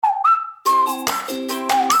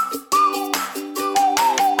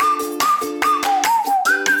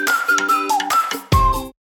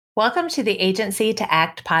Welcome to the Agency to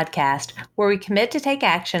Act podcast, where we commit to take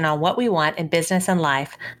action on what we want in business and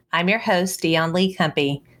life. I'm your host, Dion Lee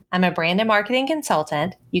Cumpy. I'm a brand and marketing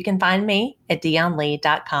consultant. You can find me at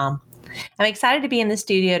dionlee.com. I'm excited to be in the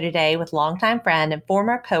studio today with longtime friend and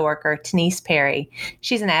former coworker, Tenise Perry.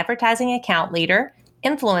 She's an advertising account leader,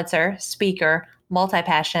 influencer, speaker,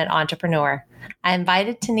 multi-passionate entrepreneur. I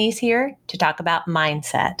invited Tenise here to talk about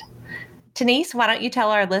mindset. Tenise, why don't you tell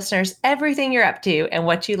our listeners everything you're up to and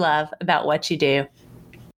what you love about what you do?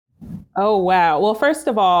 Oh, wow. Well, first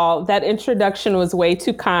of all, that introduction was way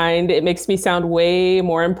too kind. It makes me sound way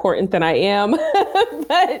more important than I am.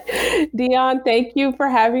 But Dion, thank you for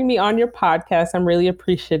having me on your podcast. I'm really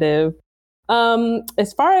appreciative.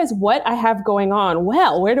 As far as what I have going on,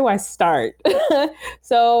 well, where do I start?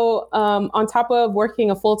 So on top of working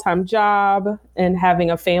a full-time job and having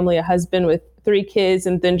a family, a husband with 3 kids,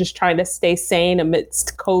 and then just trying to stay sane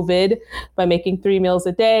amidst COVID by making 3 meals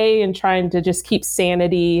a day and trying to just keep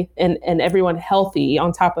sanity and everyone healthy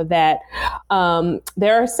on top of that.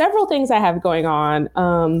 There are several things I have going on.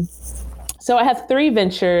 So I have 3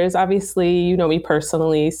 ventures. Obviously, you know me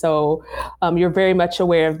personally, so you're very much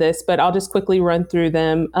aware of this, but I'll just quickly run through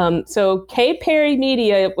them. So K Perry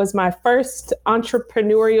Media was my first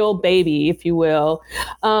entrepreneurial baby, if you will.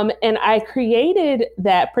 And I created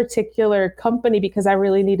that particular company because I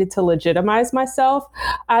really needed to legitimize myself.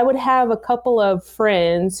 I would have a couple of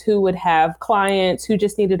friends who would have clients who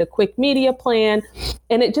just needed a quick media plan.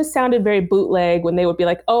 And it just sounded very bootleg when they would be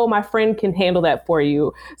like, oh, my friend can handle that for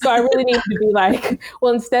you. So I really needed to be like,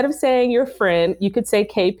 well, instead of saying your friend, you could say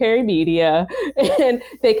K Perry Media, and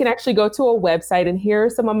they can actually go to a website and here are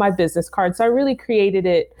some of my business cards. So I really created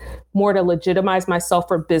it more to legitimize myself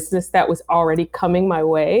for business that was already coming my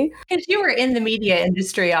way. Because you were in the media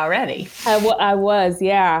industry already. I was,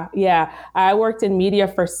 yeah. I worked in media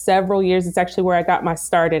for several years. It's actually where I got my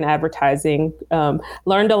start in advertising.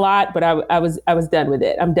 Learned a lot, but I was done with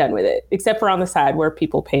it. I'm done with it, except for on the side where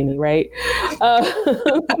people pay me, right?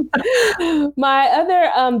 My other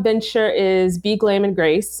venture is Be Glam and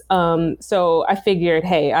Grace. So I figured,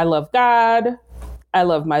 hey, I love God. I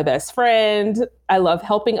love my best friend. I love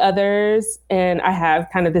helping others. And I have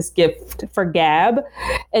kind of this gift for gab.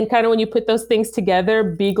 And kind of when you put those things together,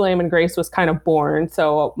 Be Glam and Grace was kind of born.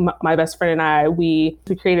 So my best friend and I, we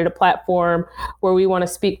created a platform where we want to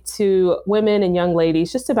speak to women and young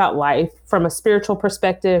ladies just about life from a spiritual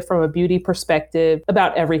perspective, from a beauty perspective,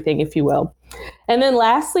 about everything, if you will. And then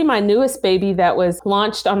lastly, my newest baby that was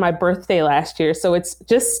launched on my birthday last year. So it's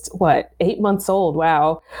just, 8 months old.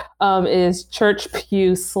 Wow. Is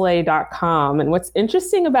churchpewslay.com. And what's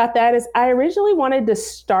interesting about that is I originally wanted to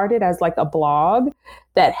start it as like a blog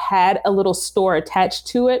that had a little store attached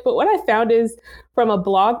to it. But what I found is from a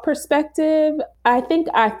blog perspective, I think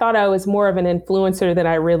I thought I was more of an influencer than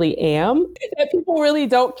I really am. That people really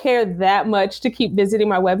don't care that much to keep visiting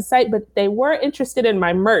my website, but they were interested in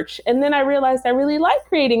my merch. And then I realized I really like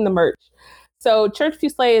creating the merch. So Church Pew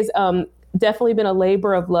Slay is definitely been a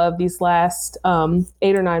labor of love these last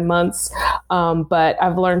 8 or 9 months. But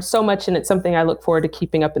I've learned so much, and it's something I look forward to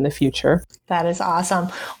keeping up in the future. That is awesome.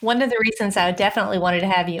 One of the reasons I definitely wanted to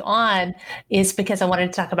have you on is because I wanted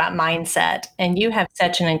to talk about mindset. And you have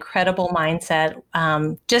such an incredible mindset,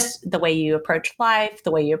 just the way you approach life,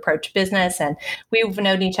 the way you approach business. And we've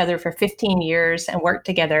known each other for 15 years and worked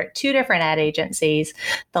together at 2 different ad agencies,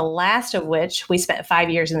 the last of which we spent 5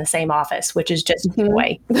 years in the same office, which is just a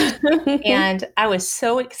giveaway. And I was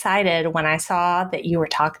so excited when I saw that you were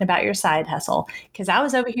talking about your side hustle, because I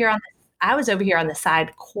was over here on the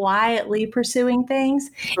side quietly pursuing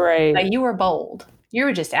things. Right. But you were bold. You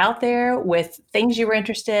were just out there with things you were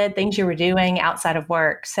interested, things you were doing outside of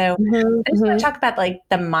work. So I just want to talk about like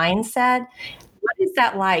the mindset. What is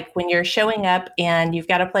that like when you're showing up and you've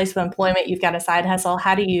got a place of employment, you've got a side hustle?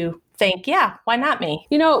 How do you think, yeah, why not me?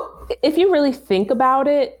 You know, if you really think about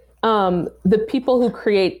it, the people who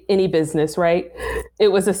create any business, right? It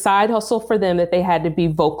was a side hustle for them that they had to be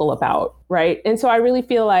vocal about, right? And so I really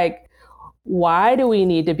feel like, why do we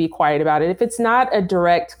need to be quiet about it? If it's not a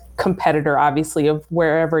direct competitor, obviously, of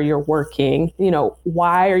wherever you're working, you know,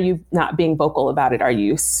 why are you not being vocal about it? Are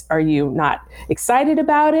you not excited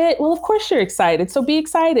about it? Well, of course you're excited. So be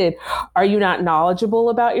excited. Are you not knowledgeable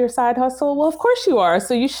about your side hustle? Well, of course you are.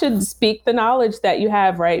 So you should speak the knowledge that you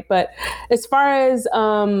have, right? But as far as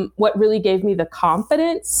what really gave me the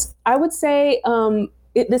confidence, I would say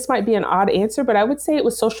this might be an odd answer, but I would say it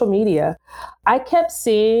was social media. I kept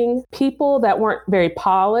seeing people that weren't very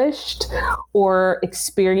polished or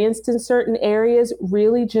experienced in certain areas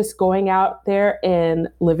really just going out there and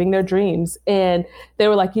living their dreams. And they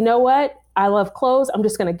were like, you know what? I love clothes. I'm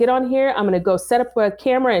just going to get on here. I'm going to go set up a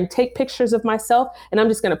camera and take pictures of myself, and I'm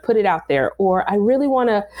just going to put it out there. Or I really want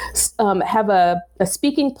to have a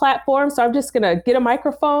speaking platform. So I'm just going to get a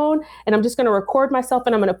microphone and I'm just going to record myself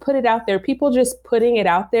and I'm going to put it out there. People just putting it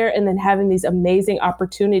out there and then having these amazing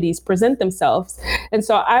opportunities present themselves. And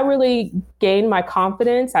so I really gained my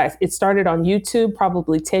confidence. It started on YouTube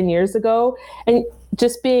probably 10 years ago. And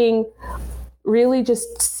just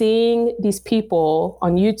seeing these people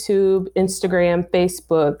on YouTube, Instagram,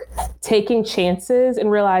 Facebook, taking chances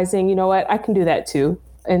and realizing, you know what, I can do that too.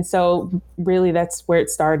 And so really that's where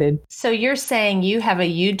it started. So you're saying you have a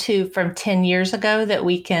YouTube from 10 years ago that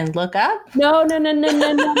we can look up? No.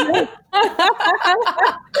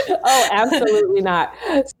 Oh, absolutely not.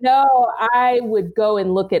 No, I would go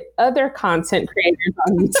and look at other content creators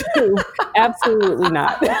on YouTube. Absolutely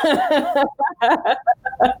not.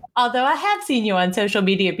 Although I have seen you on social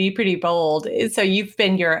media be pretty bold. So you've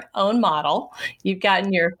been your own model. You've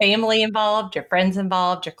gotten your family involved, your friends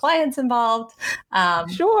involved, your clients involved.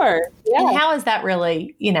 Sure. Yeah. And how has that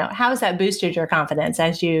really, how has that boosted your confidence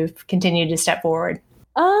as you've continued to step forward?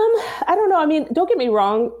 I don't know. I mean, don't get me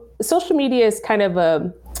wrong. Social media is kind of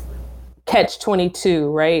a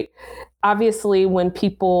catch-22, right? Obviously, when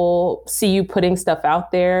people see you putting stuff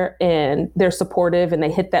out there and they're supportive and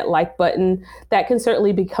they hit that like button, that can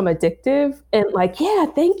certainly become addictive and like, yeah,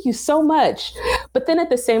 thank you so much. But then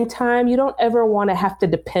at the same time, you don't ever want to have to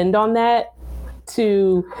depend on that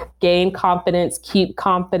to gain confidence, keep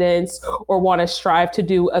confidence, or want to strive to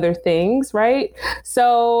do other things, right?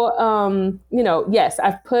 So, yes,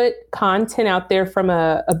 I've put content out there from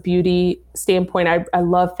a beauty standpoint. I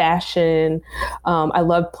love fashion. I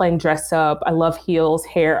love playing dress up. I love heels,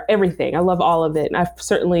 hair, everything. I love all of it. And I've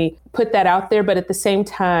certainly put that out there. But at the same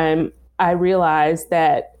time, I realize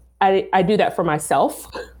that I do that for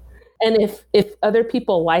myself. And if other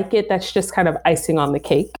people like it, that's just kind of icing on the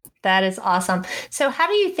cake. That is awesome. So how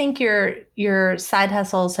do you think your side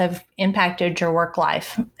hustles have impacted your work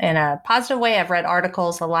life in a positive way? I've read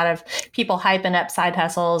articles, a lot of people hyping up side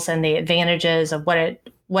hustles and the advantages of what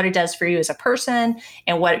it does for you as a person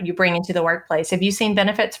and what you bring into the workplace. Have you seen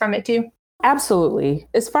benefits from it too? Absolutely.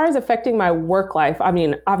 As far as affecting my work life, I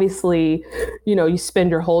mean, obviously, you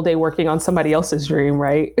spend your whole day working on somebody else's dream,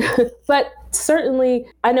 right? But certainly,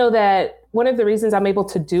 I know that one of the reasons I'm able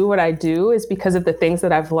to do what I do is because of the things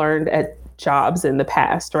that I've learned at jobs in the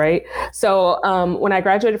past, right? So when I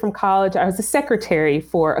graduated from college, I was a secretary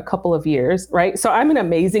for a couple of years, right? So I'm an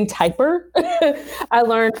amazing typer. I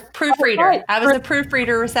learned proofreader. I was a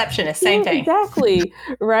proofreader receptionist, same thing. Exactly,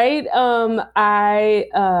 right?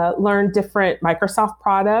 I learned different Microsoft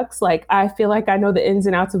products. Like I feel like I know the ins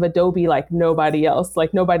and outs of Adobe like nobody else,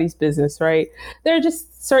 like nobody's business, right? There are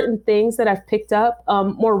just certain things that I've picked up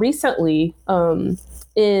more recently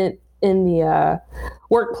in the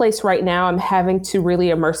workplace right now. I'm having to really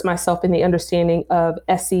immerse myself in the understanding of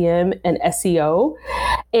SEM and SEO.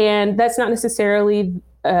 And that's not necessarily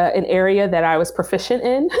an area that I was proficient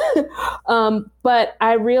in. But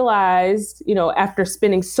I realized, after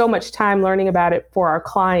spending so much time learning about it for our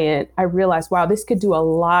client, I realized, wow, this could do a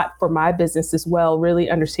lot for my business as well, really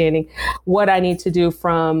understanding what I need to do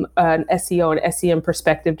from an SEO and SEM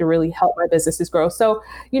perspective to really help my businesses grow. So,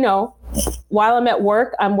 while I'm at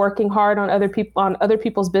work, I'm working hard on other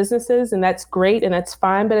people's businesses, and that's great and that's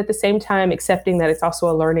fine. But at the same time, accepting that it's also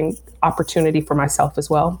a learning opportunity for myself as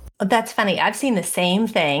well. That's funny. I've seen the same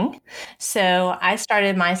thing. So I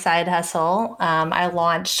started my side hustle. I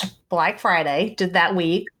launched Black Friday, did that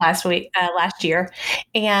last year.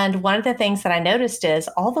 And one of the things that I noticed is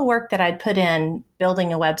all the work that I'd put in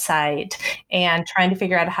building a website and trying to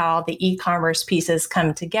figure out how the e-commerce pieces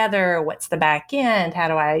come together. What's the back end? How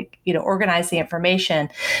do I, organize the information?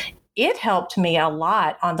 It helped me a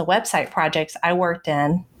lot on the website projects I worked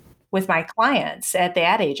in with my clients at the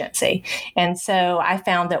ad agency. And so I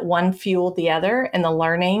found that one fueled the other and the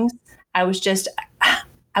learnings. I was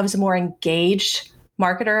a more engaged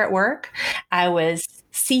marketer at work. I was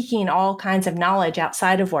seeking all kinds of knowledge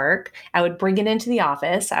outside of work. I would bring it into the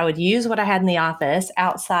office. I would use what I had in the office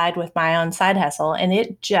outside with my own side hustle. And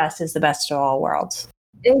it just is the best of all worlds.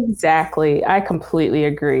 Exactly. I completely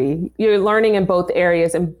agree. You're learning in both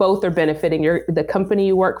areas and both are benefiting. The company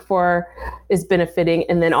you work for is benefiting,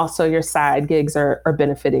 and then also your side gigs are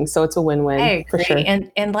benefiting. So it's a win-win. I agree. For sure.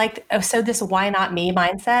 And so this why not me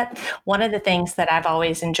mindset, one of the things that I've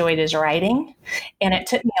always enjoyed is writing. And it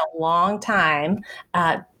took me a long time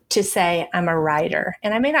to say I'm a writer.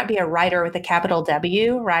 And I may not be a writer with a capital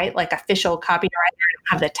W, right? Like official copywriter, I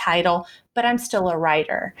don't have the title, but I'm still a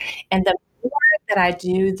writer. And the more that I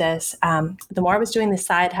do this, the more I was doing the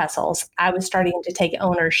side hustles, I was starting to take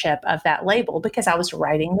ownership of that label because I was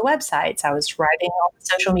writing the websites, I was writing all the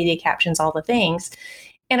social media captions, all the things.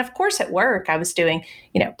 And of course, at work, I was doing,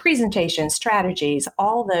 presentations, strategies,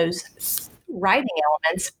 all those writing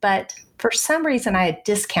elements. But for some reason, I had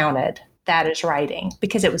discounted that as writing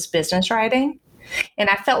because it was business writing. And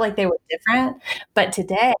I felt like they were different. But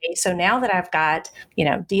today, so now that I've got,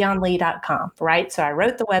 DionLee.com, right? So I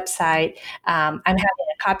wrote the website. I'm having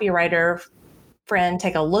a copywriter friend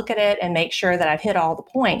take a look at it and make sure that I've hit all the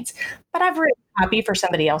points. But I've written copy for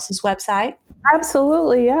somebody else's website.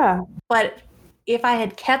 Absolutely, yeah. But if I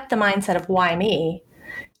had kept the mindset of why me,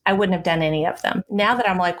 I wouldn't have done any of them. Now that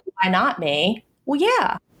I'm like, why not me? Well,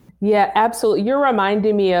 yeah. Yeah, absolutely. You're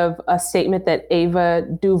reminding me of a statement that Ava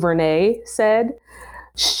DuVernay said.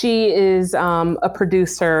 She is a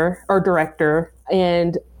producer or director,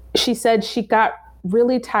 and she said she got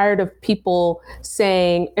really tired of people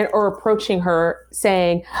saying or approaching her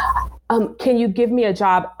saying, can you give me a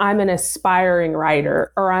job? I'm an aspiring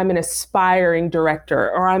writer, or I'm an aspiring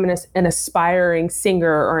director, or I'm an aspiring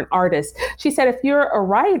singer or an artist. She said, if you're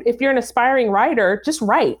an aspiring writer, just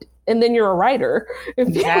write. And then you're a writer.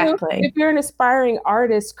 If you're an aspiring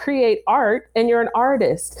artist, create art and you're an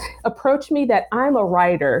artist. Approach me that I'm a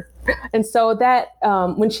writer. And so that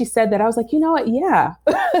when she said that, I was like, you know what? Yeah,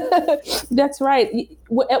 that's right.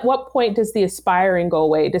 At what point does the aspiring go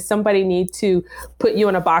away? Does somebody need to put you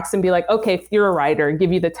in a box and be like, okay, you're a writer, and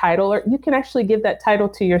give you the title, or you can actually give that title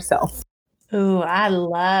to yourself? Ooh, I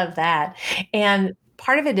love that. And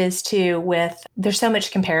part of it is too there's so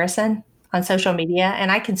much comparison on social media, and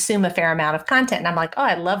I consume a fair amount of content, and I'm like, oh,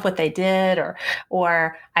 I love what they did,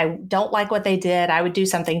 or I don't like what they did. I would do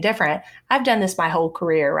something different. I've done this my whole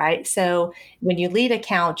career, right? So when you lead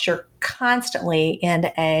accounts, you're constantly in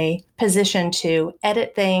a position to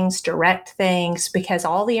edit things, direct things, because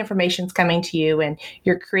all the information's coming to you and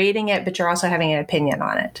you're creating it, but you're also having an opinion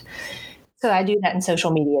on it. So I do that in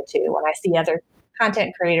social media too. When I see other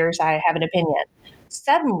content creators, I have an opinion.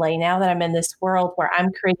 Suddenly, now that I'm in this world where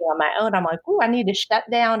I'm creating on my own, I'm like, oh, I need to shut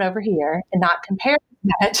down over here and not compare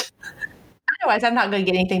that. Otherwise, I'm not going to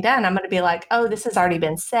get anything done. I'm going to be like, oh, this has already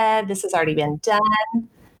been said. This has already been done.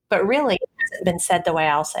 But really, it hasn't been said the way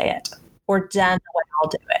I'll say it or done the way I'll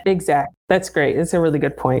do it. Exactly. That's great. It's a really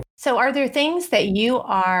good point. So are there things that you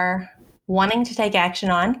are wanting to take action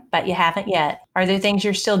on, but you haven't yet? Are there things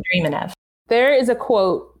you're still dreaming of? There is a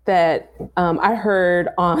quote that I heard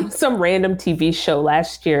on some random TV show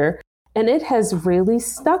last year, and it has really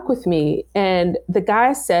stuck with me. And the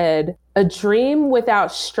guy said, a dream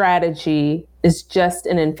without strategy is just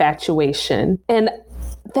an infatuation. And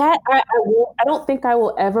that I don't think I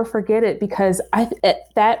will ever forget it, because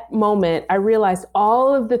at that moment, I realized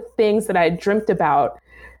all of the things that I dreamt about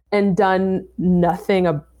and done nothing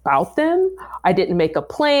about them. I didn't make a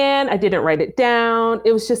plan. I didn't write it down.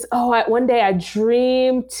 It was just, one day I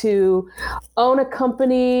dreamed to own a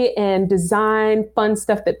company and design fun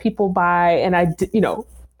stuff that people buy. And I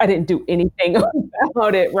didn't do anything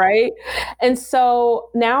about it. Right. And so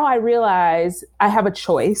now I realize I have a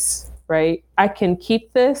choice, right? I can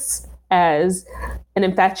keep this as an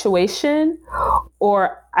infatuation,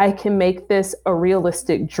 or I can make this a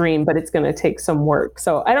realistic dream, but it's going to take some work.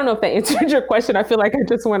 So I don't know if that answered your question. I feel like I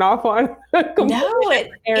just went off on No,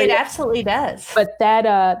 it absolutely does. But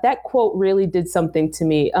that quote really did something to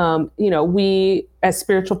me. We as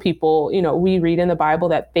spiritual people, we read in the Bible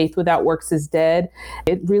that faith without works is dead.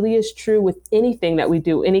 It really is true with anything that we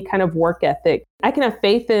do, any kind of work ethic. I can have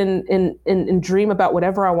faith and dream about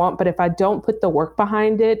whatever I want, but if I don't put the work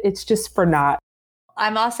behind it, it's just for naught.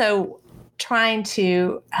 I'm also trying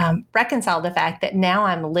to reconcile the fact that now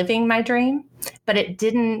I'm living my dream, but it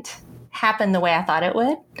didn't happen the way I thought it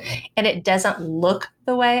would. And it doesn't look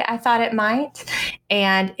the way I thought it might.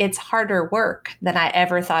 And it's harder work than I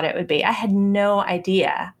ever thought it would be. I had no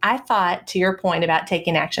idea. I thought, to your point about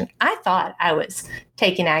taking action, I thought I was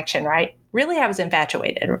taking action, right? Really, I was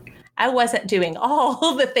infatuated. I wasn't doing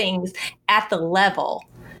all the things at the level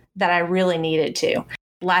that I really needed to.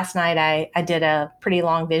 Last night, I did a pretty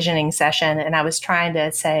long visioning session, and I was trying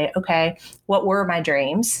to say, okay, what were my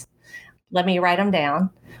dreams? Let me write them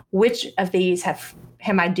down. Which of these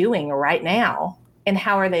am I doing right now? And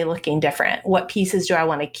how are they looking different? What pieces do I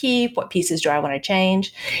want to keep? What pieces do I want to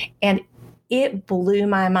change? And it blew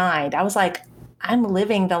my mind. I was like, I'm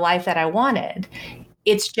living the life that I wanted.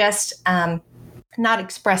 It's just not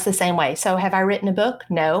expressed the same way. So have I written a book?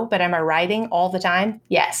 No. But am I writing all the time?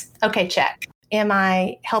 Yes. Okay, check. am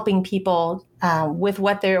I helping people with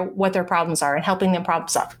what their problems are and helping them problem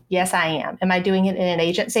solve? Yes, I am. Am I doing it in an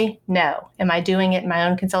agency? No. Am I doing it in my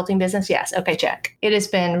own consulting business? Yes. Okay, check. It has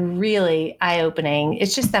been really eye-opening.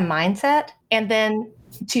 It's just the mindset. And then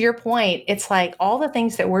to your point, it's like all the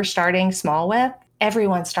things that we're starting small with,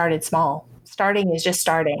 everyone started small. Starting is just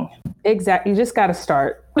starting. Exactly. You just got to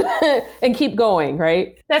start and keep going,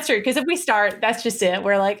 right? That's true. Because if we start, that's just it.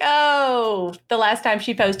 We're like, oh, the last time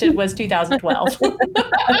she posted was 2012.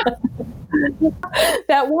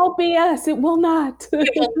 That won't be us. It will not.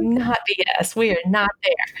 It will not be us. We are not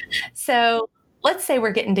there. So let's say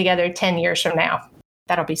we're getting together 10 years from now.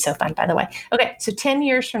 That'll be so fun, by the way. Okay, so 10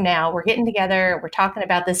 years from now, we're getting together. We're talking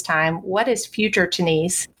about this time. What is future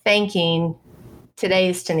Tenise thanking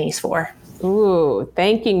today's Tenise for? Ooh,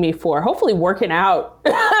 thanking me for hopefully working out.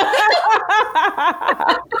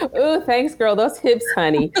 Ooh, thanks, girl. Those hips,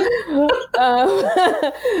 honey.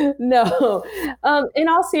 No. In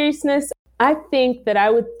all seriousness, I think that I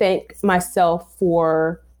would thank myself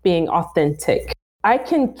for being authentic. I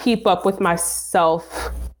can keep up with myself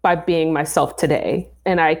by being myself today,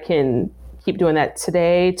 and I can keep doing that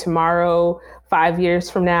today, tomorrow, 5 years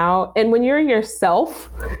from now. And when you're yourself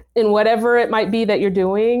in whatever it might be that you're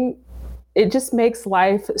doing, it just makes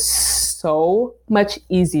life so much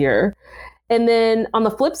easier. And then on the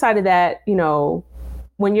flip side of that,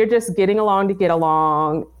 when you're just getting along to get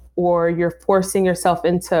along, or you're forcing yourself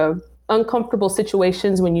into uncomfortable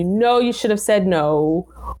situations when you should have said no,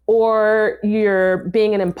 or you're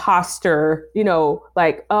being an imposter,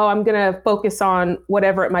 like, oh, I'm going to focus on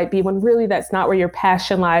whatever it might be, when really that's not where your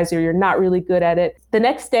passion lies, or you're not really good at it. The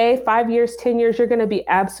next day, 5 years, 10 years, you're going to be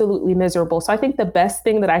absolutely miserable. So I think the best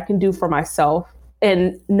thing that I can do for myself,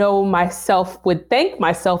 and know myself would thank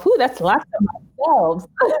myself. Ooh, that's lots of myself.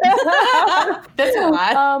 That's a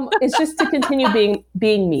lot. It's just to continue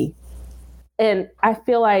being me. And I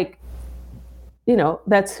feel like,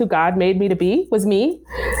 that's who God made me to be, was me.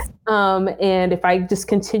 And if I just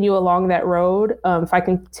continue along that road, if I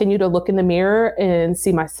continue to look in the mirror and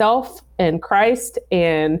see myself and Christ,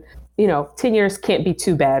 and 10 years can't be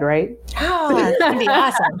too bad, right? Oh, that's going to be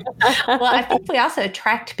awesome. Well, I think we also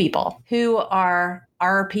attract people who are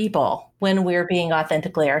our people when we're being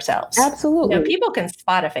authentically ourselves. Absolutely. People can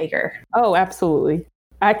spot a faker. Oh, absolutely.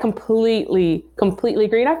 I completely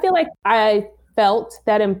agree. And I feel like I felt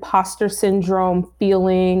that imposter syndrome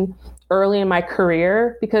feeling early in my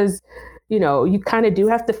career, because you kind of do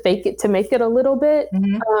have to fake it to make it a little bit.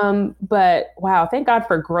 Mm-hmm. But wow, thank God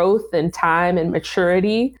for growth and time and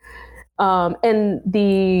maturity. And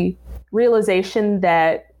the realization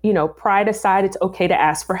that, pride aside, it's okay to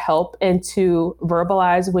ask for help and to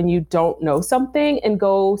verbalize when you don't know something, and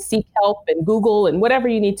go seek help and Google and whatever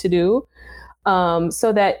you need to do.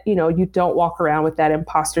 So that, you don't walk around with that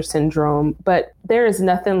imposter syndrome. But there is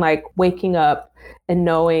nothing like waking up and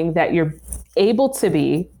knowing that you're able to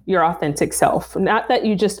be your authentic self. Not that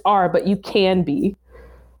you just are, but you can be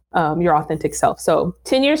your authentic self. So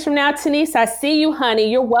 10 years from now, Tenise, I see you,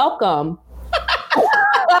 honey. You're welcome.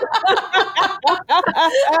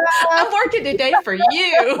 I'm working today for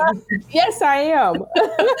you. Yes, I am.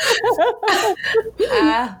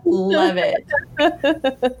 I love it.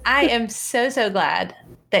 I am so glad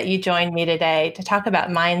that you joined me today to talk about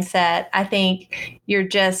mindset. I think you're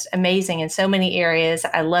just amazing in so many areas.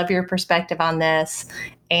 I love your perspective on this.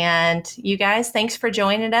 And you guys, thanks for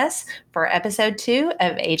joining us for episode 2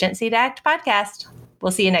 of Agency to Act podcast.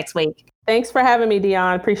 We'll see you next week. Thanks for having me,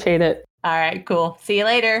 Dion. Appreciate it. All right, cool. See you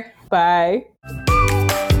later. Bye.